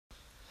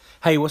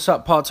Hey, what's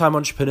up, part-time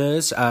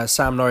entrepreneurs?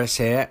 Sam Norris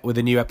here with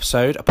a new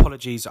episode.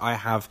 Apologies, I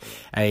have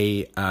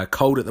a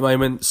cold at the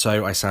moment,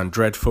 so I sound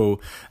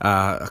dreadful.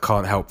 I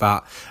can't help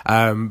that.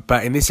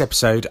 But in this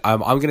episode,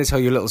 I'm going to tell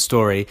you a little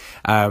story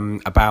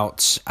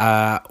about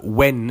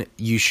when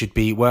you should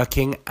be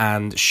working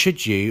and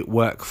should you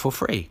work for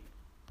free.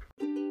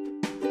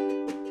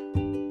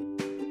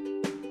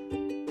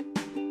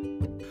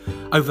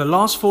 Over the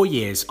last 4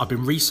 years, I've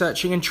been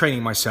researching and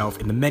training myself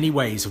in the many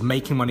ways of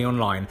making money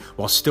online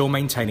while still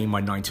maintaining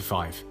my 9 to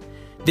 5.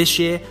 This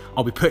year,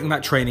 I'll be putting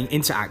that training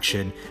into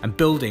action and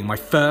building my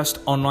first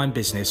online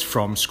business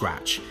from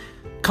scratch.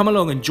 Come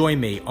along and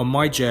join me on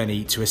my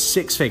journey to a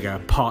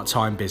 6-figure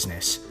part-time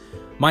business.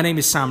 My name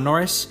is Sam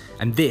Norris,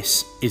 and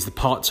this is the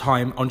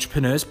Part-Time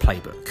Entrepreneur's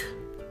Playbook.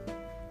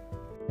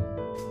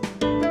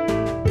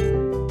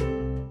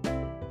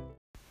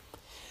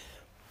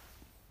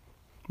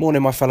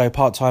 Morning, my fellow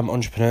part-time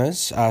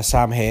entrepreneurs.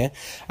 Sam here.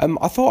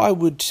 I thought I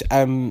would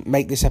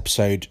make this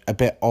episode a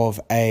bit of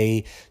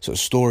a sort of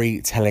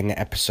storytelling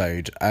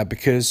episode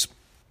because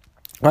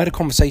I had a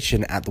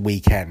conversation at the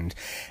weekend,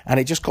 and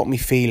it just got me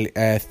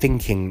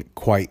thinking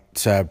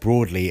quite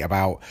broadly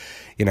about,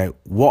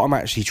 what I'm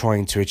actually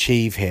trying to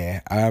achieve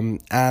here.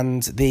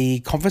 And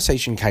the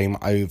conversation came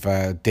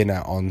over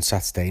dinner on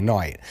Saturday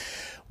night,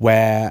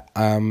 where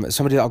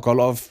somebody that I've got a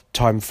lot of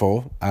time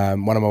for,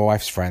 one of my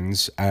wife's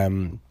friends,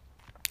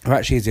 who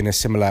actually is in a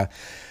similar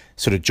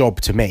sort of job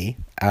to me,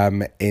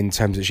 in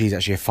terms that she's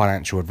actually a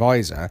financial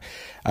advisor.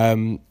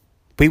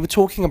 We were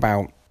talking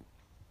about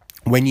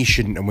when you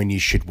shouldn't and when you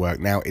should work.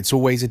 Now, it's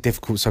always a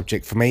difficult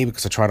subject for me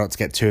because I try not to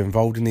get too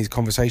involved in these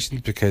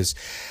conversations because,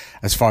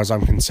 as far as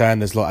I'm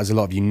concerned, as a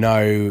lot of you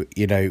know,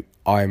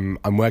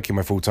 I'm working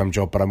my full-time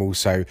job, but I'm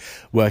also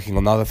working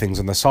on other things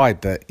on the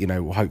side that,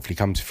 will hopefully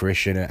come to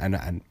fruition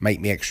and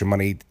make me extra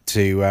money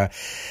to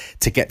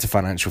get to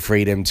financial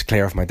freedom, to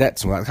clear off my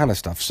debts and all that kind of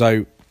stuff.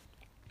 So,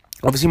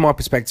 obviously, my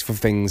perspective of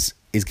things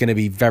is going to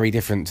be very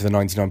different to the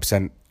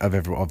 99% of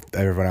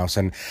everyone else.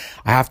 And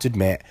I have to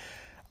admit,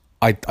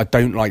 I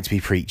don't like to be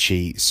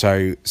preachy.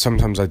 So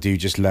sometimes I do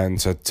just learn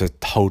to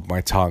hold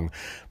my tongue.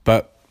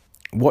 But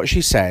what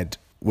she said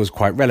was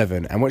quite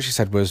relevant. And what she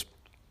said was,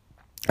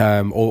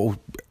 or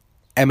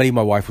Emily,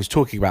 my wife, was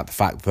talking about the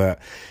fact that,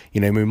 we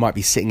might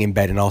be sitting in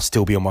bed and I'll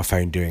still be on my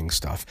phone doing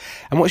stuff.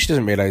 And what she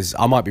doesn't realise is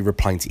I might be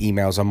replying to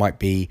emails. I might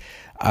be,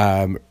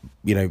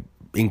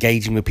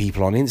 engaging with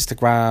people on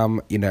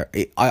Instagram.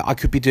 I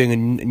could be doing a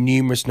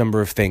numerous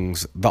number of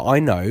things that I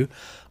know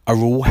are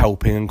all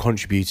helping and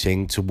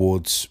contributing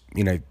towards,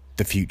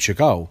 the future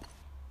goal.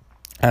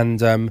 And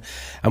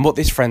what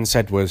this friend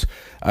said was,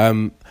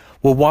 well,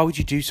 why would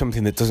you do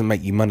something that doesn't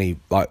make you money?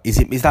 Like,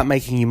 is that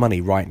making you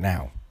money right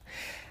now?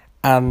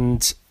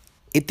 And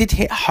it did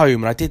hit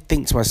home, and I did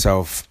think to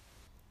myself,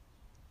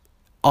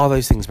 are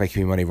those things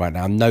making me money right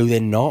now? No,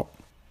 they're not.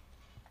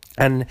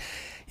 And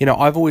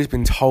I've always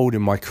been told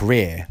in my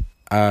career,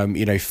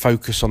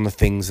 focus on the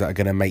things that are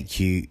going to make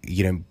you,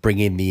 bring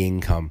in the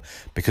income,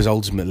 because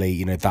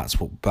ultimately, that's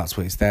what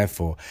it's there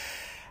for.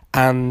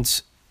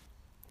 And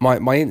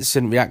my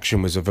instant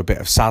reaction was of a bit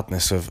of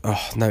sadness of,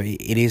 oh, no,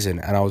 it isn't.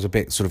 And I was a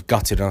bit sort of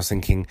gutted. And I was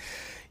thinking,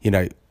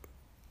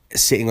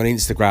 sitting on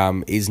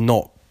Instagram is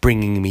not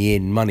bringing me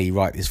in money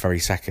right this very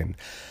second.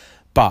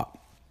 But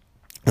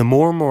the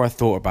more and more I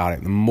thought about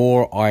it, the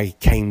more I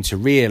came to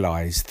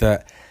realise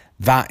that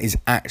is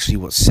actually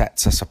what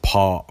sets us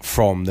apart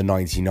from the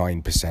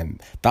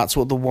 99%. That's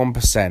what the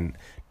 1%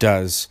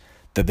 does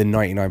that the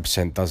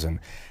 99% doesn't.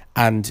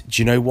 And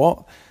do you know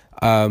what?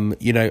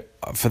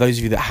 For those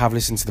of you that have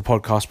listened to the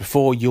podcast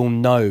before, you'll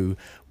know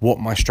what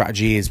my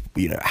strategy is,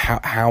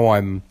 how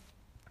I'm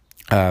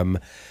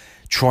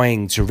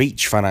trying to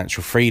reach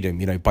financial freedom,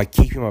 by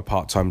keeping my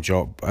part-time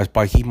job,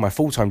 by keeping my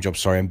full-time job,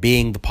 and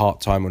being a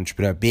part-time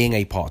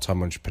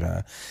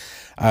entrepreneur.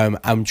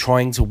 I'm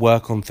trying to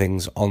work on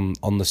things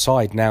on the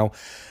side. Now,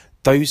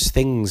 those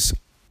things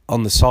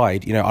on the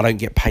side, I don't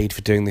get paid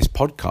for doing this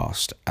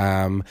podcast.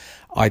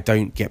 I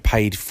don't get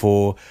paid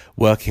for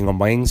working on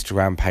my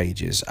Instagram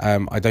pages.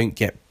 I don't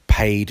get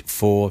paid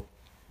for,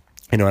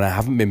 and I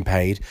haven't been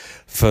paid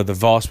for the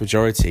vast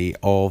majority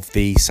of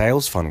the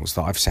sales funnels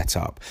that I've set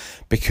up,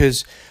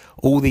 because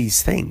all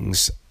these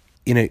things,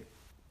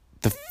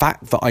 the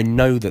fact that I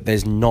know that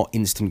there's not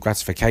instant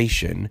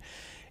gratification,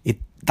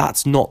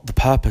 that's not the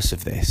purpose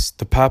of this.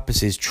 The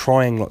purpose is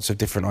trying lots of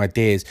different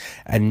ideas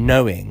and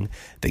knowing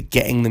that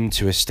getting them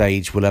to a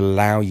stage will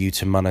allow you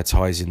to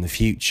monetize in the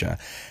future.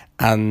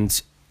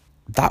 And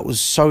that was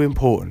so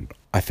important.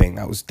 I think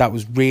that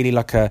was really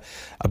like a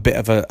bit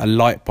of a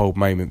light bulb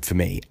moment for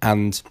me.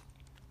 And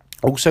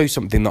also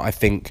something that I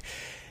think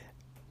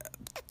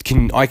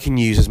I can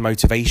use as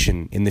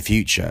motivation in the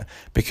future,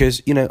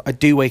 because, I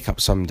do wake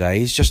up some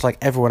days just like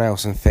everyone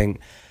else and think,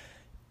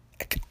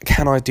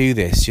 can I do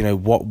this?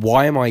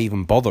 Why am I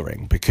even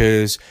bothering?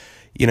 Because,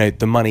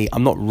 the money,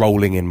 I'm not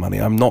rolling in money.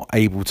 I'm not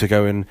able to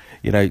go and,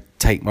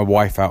 take my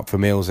wife out for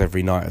meals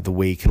every night of the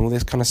week and all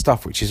this kind of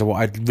stuff, which is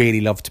what I'd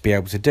really love to be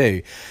able to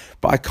do.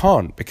 But I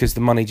can't, because the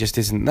money just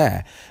isn't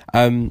there.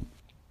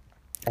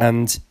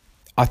 And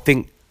I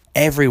think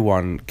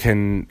everyone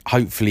can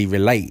hopefully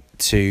relate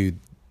to,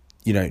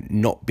 you know,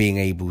 not being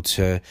able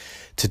to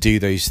do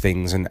those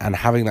things and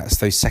having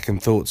those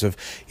second thoughts of,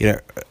 you know,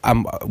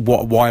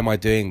 why am I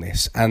doing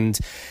this? And,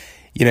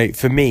 you know,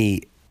 for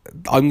me,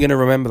 I'm going to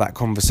remember that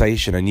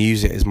conversation and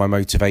use it as my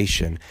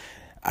motivation,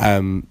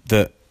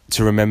 that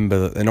to remember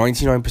that the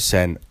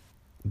 99%,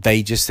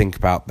 they just think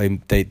about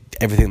they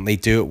everything they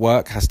do at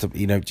work has to,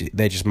 you know,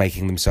 they're just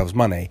making themselves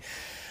money.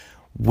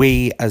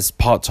 We as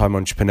part-time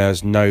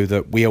entrepreneurs know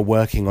that we are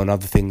working on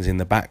other things in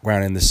the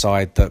background, in the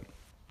side, that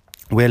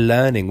we're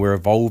learning, we're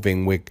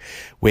evolving,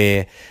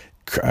 we're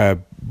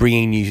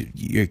creating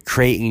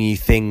new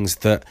things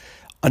that,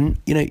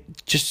 you know,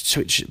 just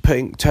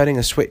turning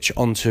a switch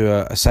onto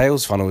a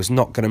sales funnel is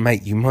not going to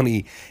make you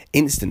money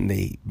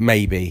instantly.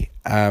 Maybe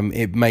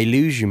it may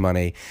lose you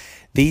money.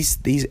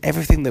 These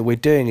everything that we're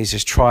doing is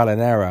just trial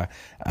and error.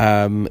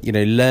 You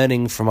know,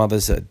 learning from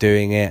others that are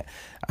doing it.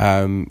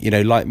 You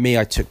know, like me,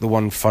 I took the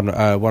one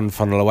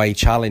funnel away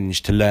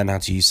challenge to learn how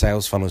to use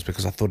sales funnels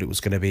because I thought it was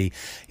going to be,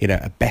 you know,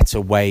 a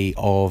better way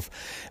of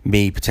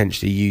me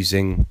potentially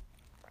using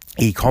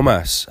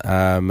e-commerce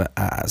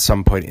at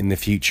some point in the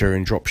future,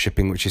 and drop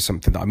shipping, which is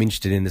something that I'm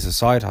interested in as a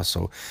side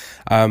hustle.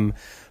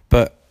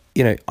 But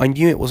you know, I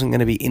knew it wasn't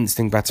going to be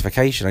instant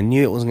gratification. I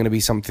knew it wasn't going to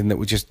be something that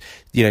would just,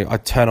 you know,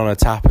 I'd turn on a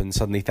tap and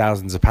suddenly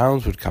thousands of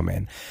pounds would come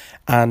in.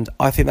 And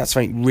I think that's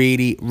something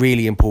really,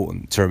 really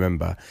important to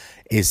remember,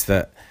 is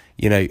that,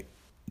 you know,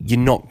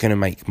 you're not going to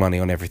make money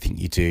on everything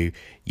you do.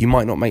 You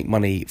might not make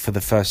money for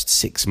the first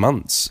 6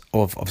 months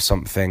of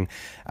something.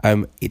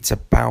 It's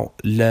about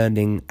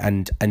learning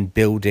and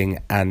building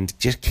and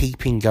just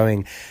keeping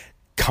going,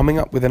 coming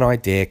up with an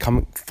idea,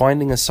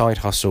 finding a side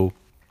hustle,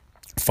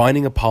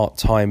 finding a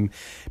part-time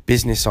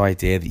business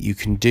idea that you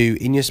can do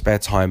in your spare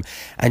time,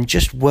 and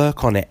just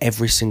work on it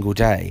every single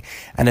day,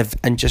 and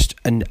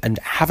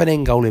have an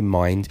end goal in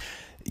mind.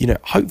 You know,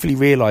 hopefully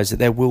realize that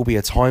there will be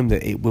a time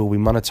that it will be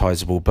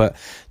monetizable, but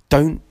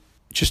don't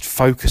just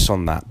focus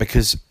on that,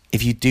 because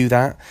if you do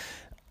that,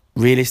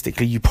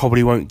 realistically, you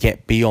probably won't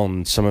get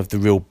beyond some of the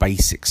real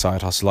basic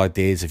side hustle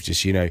ideas of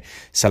just, you know,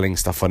 selling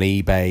stuff on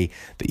eBay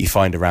that you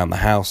find around the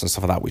house and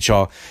stuff like that, which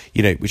are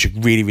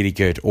really, really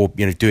good, or,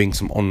 you know, doing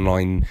some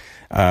online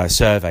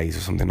surveys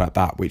or something like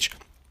that, which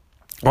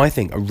I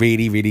think are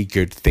really, really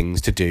good things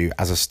to do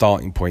as a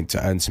starting point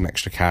to earn some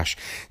extra cash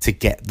to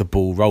get the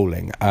ball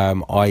rolling.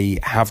 I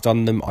have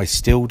done them. I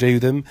still do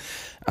them.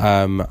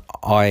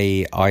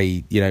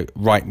 I you know,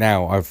 right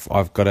now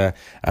I've got to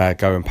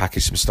go and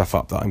package some stuff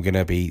up that I'm going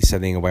to be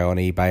sending away on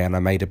eBay, and I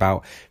made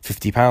about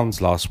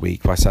 £50 last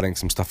week by selling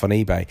some stuff on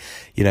eBay.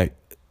 You know,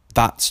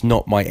 that's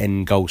not my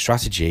end goal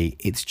strategy.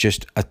 It's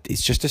just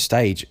a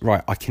stage.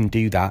 Right, I can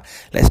do that.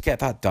 Let's get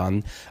that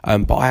done.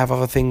 But I have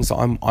other things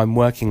that I'm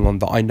working on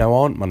that I know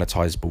aren't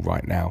monetizable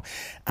right now.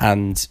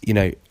 And, you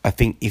know, I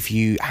think if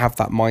you have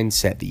that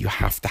mindset that you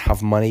have to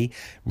have money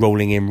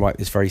rolling in right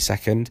this very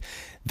second,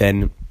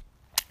 then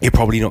you're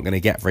probably not going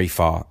to get very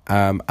far.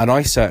 And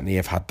I certainly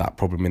have had that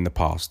problem in the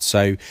past.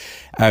 So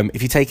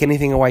if you take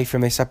anything away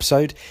from this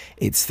episode,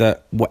 it's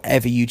that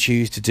whatever you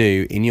choose to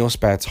do in your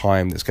spare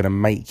time that's going to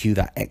make you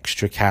that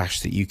extra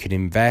cash that you can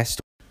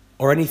invest,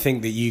 or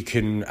anything that you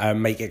can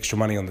make extra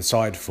money on the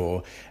side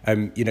for,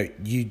 you know,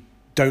 you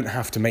don't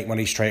have to make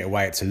money straight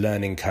away. It's a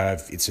learning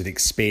curve. It's an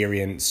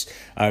experience.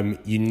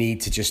 You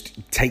need to just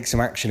take some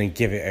action and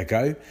give it a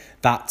go.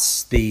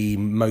 That's the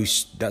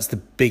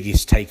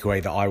biggest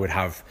takeaway that I would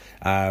have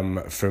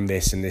from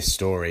this and this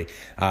story.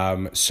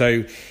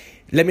 So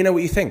let me know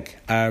what you think.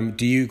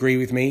 Do you agree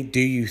with me? Do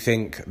you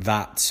think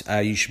that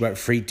you should work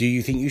for free? Do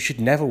you think you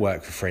should never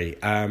work for free?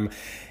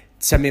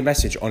 Send me a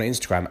message on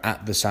Instagram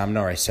at the Sam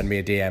Norris. Send me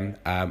a DM.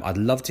 I'd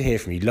love to hear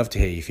from you. Love to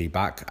hear your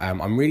feedback.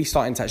 I'm really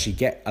starting to actually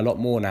get a lot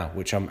more now,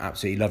 which I'm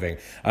absolutely loving.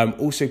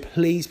 Also,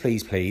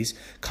 please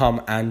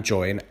come and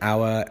join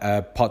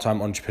our part-time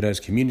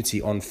entrepreneurs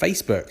community on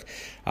Facebook,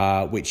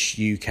 which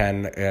you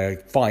can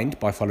find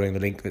by following the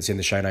link that's in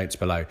the show notes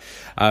below.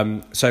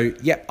 So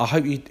yeah, I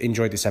hope you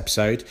enjoyed this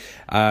episode.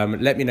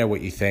 Let me know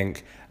what you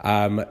think.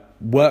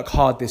 Work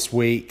hard this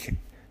week.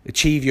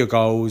 Achieve your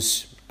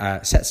goals.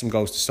 Set some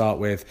goals to start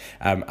with,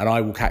 and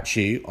I will catch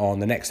you on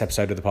the next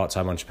episode of The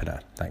Part-Time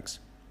Entrepreneur. Thanks.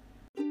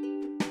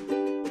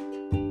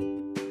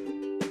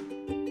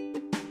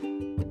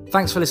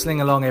 Thanks for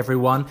listening along,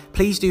 everyone.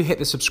 Please do hit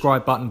the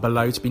subscribe button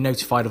below to be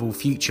notified of all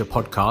future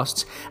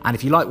podcasts. And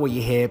if you like what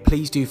you hear,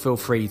 please do feel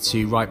free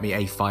to write me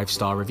a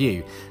 5-star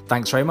review.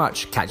 Thanks very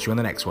much. Catch you on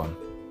the next one.